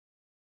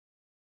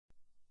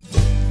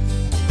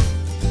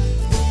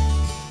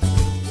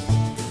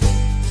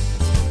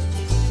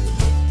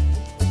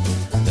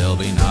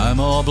no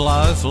more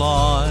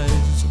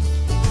blowflies,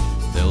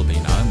 there'll be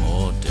no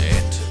more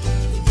debt,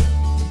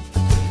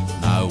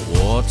 no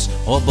warts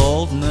or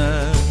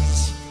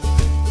baldness,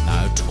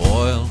 no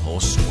toil or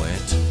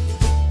sweat.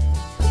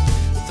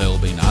 There'll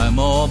be no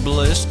more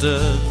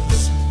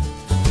blisters,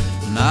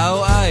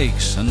 no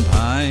aches and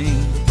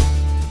pain,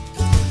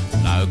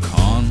 no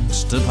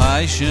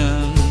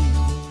constipation.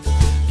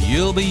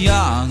 You'll be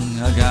young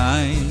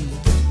again.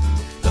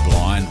 The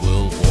blind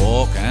will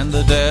walk and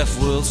the deaf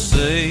will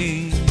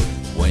see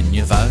when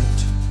you vote,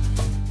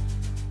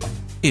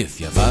 if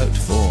you vote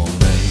for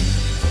me.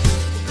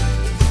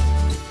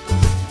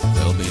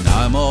 There'll be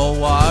no more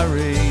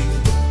worry,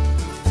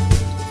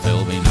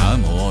 there'll be no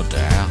more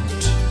doubt.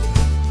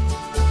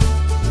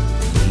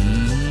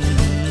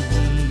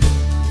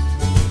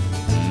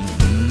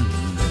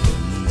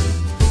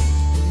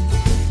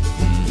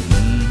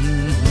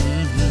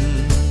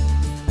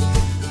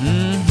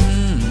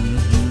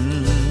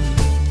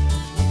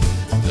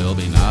 There'll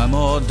be no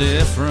more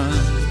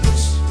difference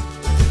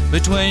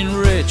between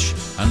rich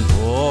and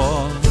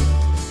poor.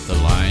 The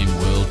lame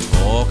will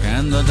talk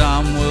and the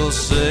dumb will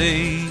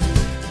see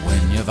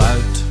when you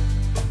vote,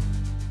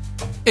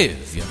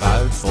 if you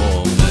vote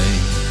for me.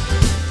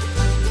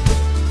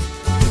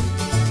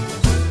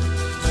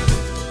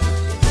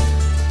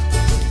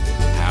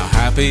 How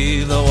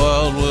happy the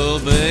world will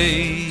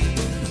be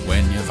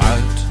when you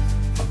vote,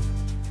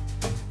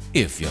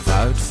 if you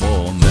vote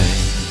for me.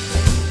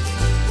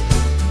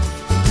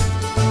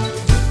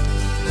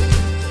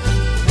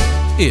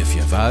 If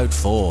you vote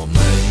for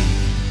me.